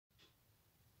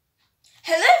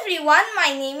everyone,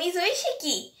 my name is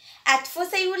Oishiki. At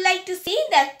first I would like to say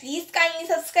that please kindly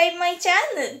subscribe my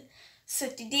channel. So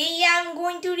today I am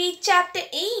going to read chapter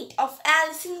 8 of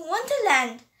Alice in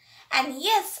Wonderland. And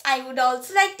yes, I would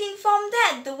also like to inform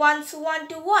that the ones who want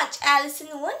to watch Alice in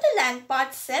Wonderland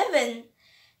part 7,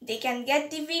 they can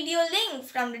get the video link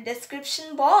from the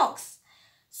description box.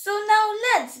 So now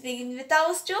let's begin with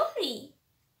our story.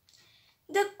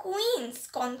 The Queen's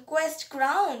Conquest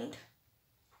Ground.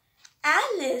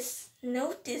 Alice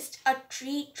noticed a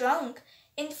tree trunk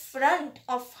in front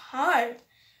of her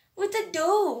with a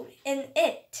door in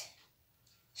it.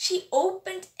 She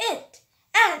opened it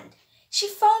and she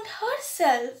found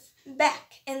herself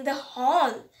back in the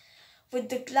hall with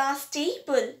the glass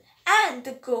table and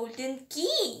the golden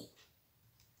key.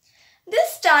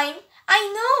 "This time I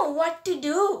know what to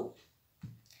do,"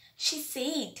 she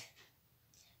said.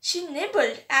 She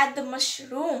nibbled at the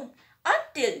mushroom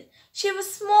until she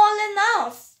was small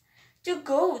enough to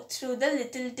go through the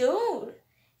little door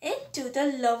into the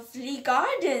lovely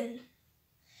garden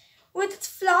with its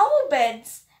flower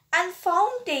beds and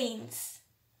fountains.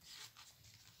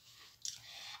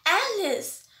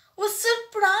 Alice was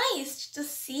surprised to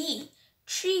see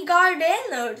 3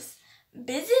 gardeners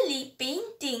busily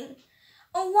painting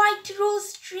a white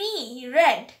rose tree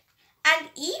red, and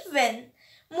even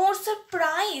more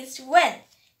surprised when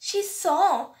she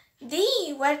saw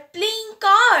they were playing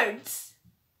cards.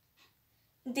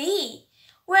 They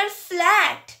were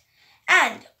flat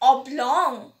and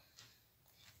oblong,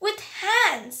 with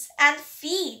hands and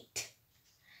feet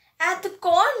at the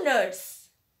corners.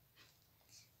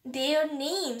 Their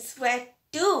names were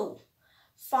 2,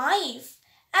 5,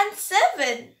 and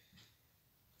 7.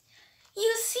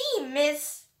 "You see,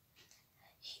 miss,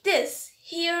 this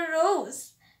here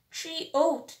rose tree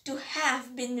ought to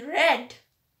have been red,"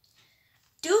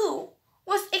 2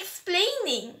 was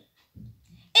explaining.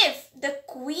 "If the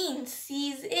Queen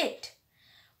sees it,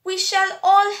 we shall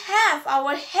all have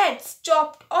our heads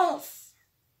chopped off."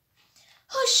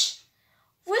 "Hush!"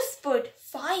 whispered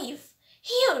 5.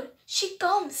 "Here she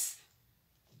comes."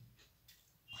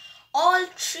 All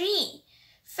 3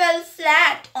 fell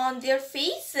flat on their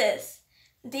faces.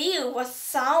 There was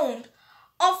sound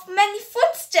of many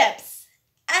footsteps,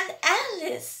 and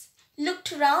Alice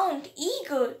looked round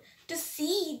eager to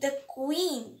see the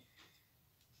Queen.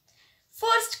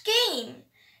 First came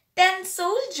 10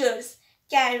 soldiers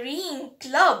carrying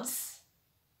clubs.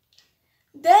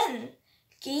 Then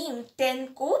came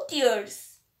 10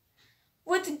 courtiers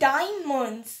with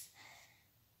diamonds.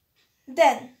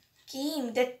 Then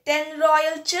came the 10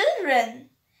 royal children,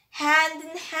 hand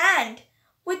in hand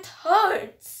with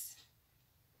hearts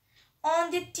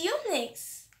on their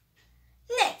tunics.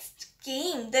 Next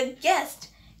came the guests,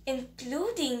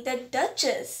 including the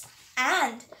Duchess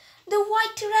and the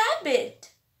White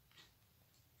Rabbit.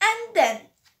 And then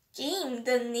came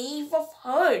the Knave of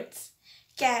Hearts,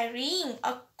 carrying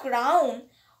a crown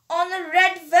on a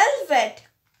red velvet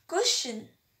cushion.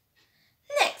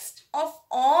 Next of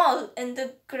all in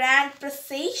the grand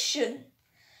procession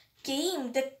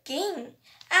came the King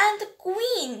and the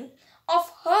Queen of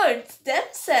Hearts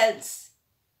themselves.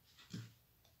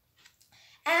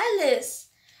 Alice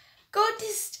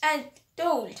courtesied and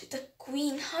told the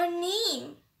Queen her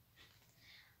name.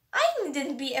 "I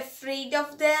needn't be afraid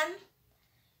of them,"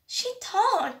 she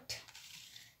thought.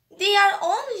 "They are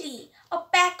only a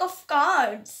pack of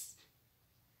cards."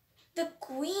 The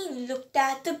Queen looked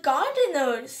at the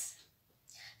gardeners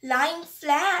lying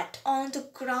flat on the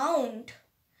ground.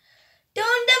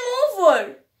 "Turn them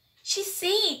over," she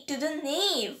said to the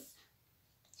knave.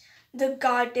 The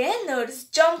gardeners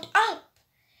jumped up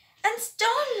and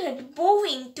started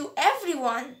bowing to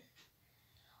everyone.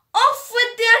 "Off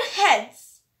with their heads!"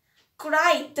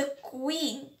 cried the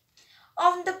Queen.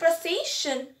 The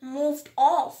procession moved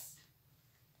off.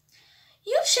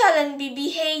 "You shan't be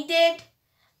beheaded,"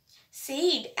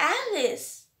 said Alice,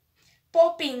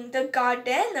 popping the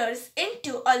gardeners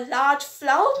into a large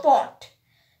flower pot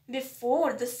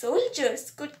before the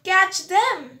soldiers could catch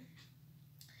them.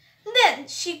 Then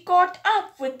she caught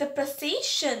up with the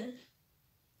procession.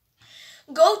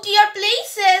 "Go to your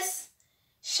places!"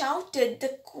 shouted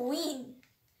the Queen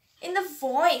in a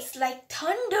voice like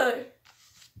thunder.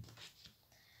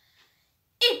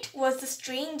 It was the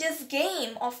strangest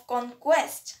game of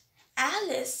conquest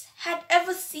Alice had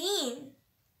ever seen.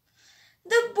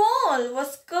 The ball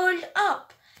was curled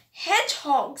up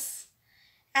hedgehogs,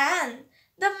 and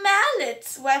the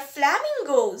mallets were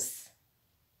flamingos.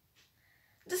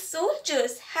 The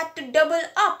soldiers had to double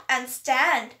up and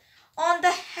stand on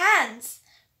the hands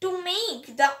to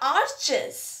make the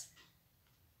arches.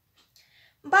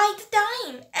 By the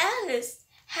time Alice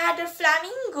had a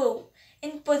flamingo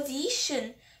in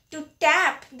position to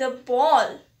tap the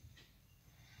ball.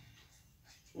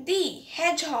 The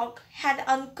hedgehog had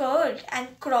uncurled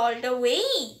and crawled away.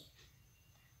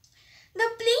 The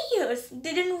players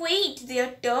didn't wait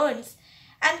their turns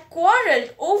and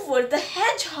quarreled over the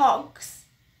hedgehogs.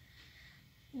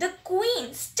 The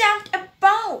queen stamped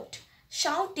about,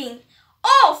 shouting,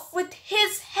 "Off with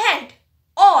his head!"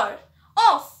 or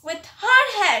 "Off with her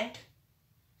head!"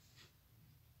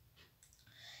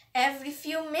 every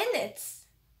few minutes.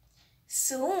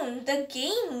 Soon the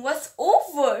game was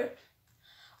over.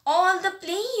 All the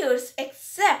players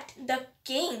except the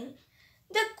king,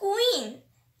 the queen,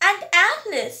 and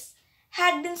Alice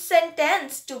had been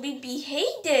sentenced to be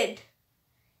beheaded.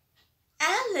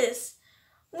 Alice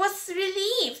was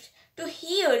relieved to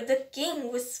hear the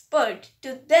king whispered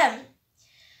to them,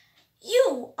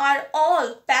 "You are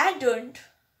all pardoned."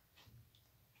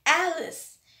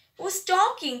 Alice was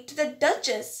talking to the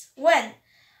Duchess when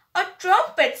a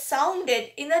trumpet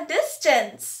sounded in the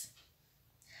distance.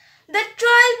 "The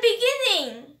trial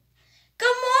beginning!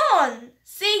 Come on,"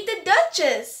 said the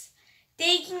Duchess,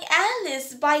 taking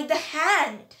Alice by the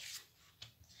hand.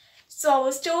 So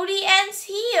our story ends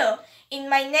here. In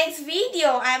my next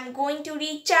video, I am going to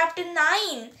read chapter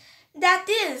 9, that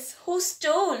is, Who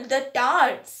Stole the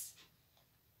Tarts.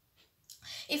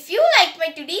 If you liked my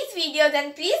today's video,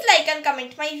 then please like and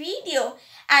comment my video.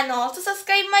 And also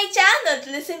subscribe my channel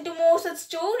to listen to more such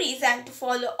stories and to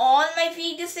follow all my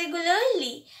videos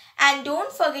regularly. And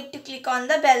don't forget to click on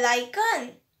the bell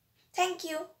icon. Thank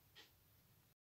you.